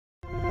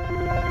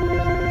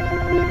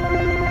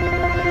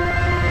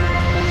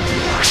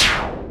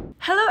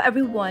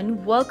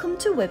everyone, welcome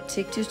to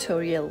Webtech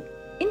Tutorial.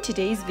 In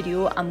today's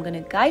video, I'm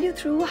gonna guide you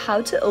through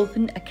how to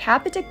open a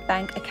Capitec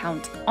Bank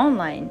account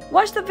online.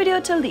 Watch the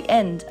video till the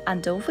end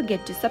and don't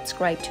forget to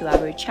subscribe to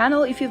our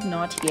channel if you've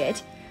not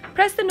yet.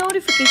 Press the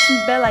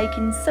notification bell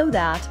icon so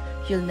that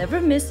you'll never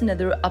miss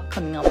another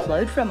upcoming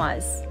upload from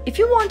us. If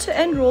you want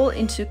to enroll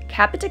into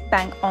Capitec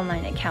Bank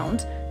online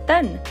account,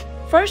 then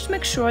first,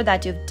 make sure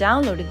that you've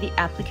downloaded the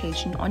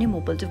application on your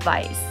mobile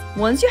device.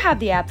 Once you have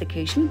the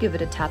application, give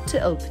it a tap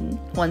to open.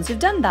 Once you've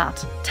done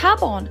that,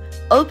 tap on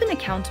Open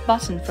Account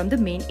button from the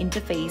main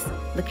interface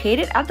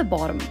located at the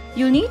bottom.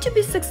 You'll need to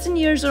be 16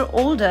 years or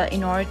older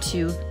in order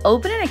to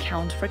open an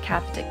account for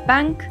Capitec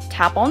Bank.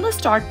 Tap on the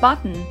Start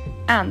button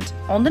and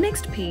on the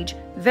next page,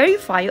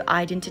 verify your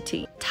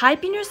identity.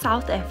 Type in your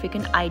South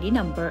African ID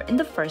number in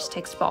the first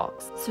text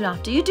box. Soon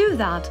after you do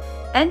that,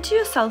 enter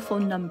your cell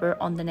phone number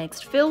on the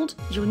next field.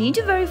 You need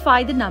to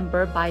verify the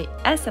number by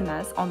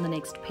SMS on the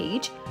next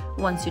page.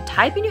 Once you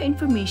type in your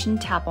information,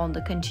 tap on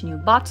the Continue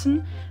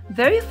button.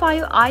 Verify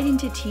your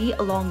identity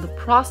along the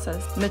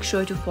process. Make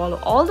sure to follow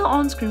all the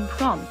on-screen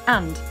prompts.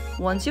 And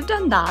once you've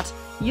done that,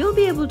 you'll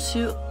be able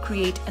to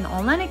create an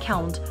online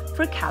account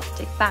for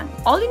Capitec Bank.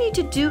 All you need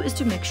to do is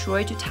to make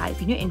sure to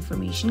type in your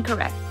information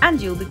correct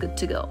and you'll be good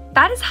to go.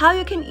 That is how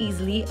you can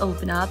easily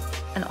open up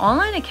an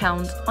online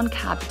account on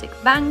Capitec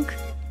Bank.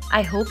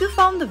 I hope you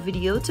found the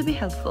video to be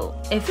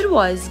helpful. If it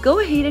was, go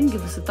ahead and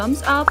give us a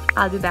thumbs up.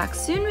 I'll be back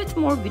soon with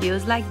more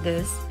videos like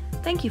this.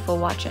 Thank you for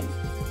watching.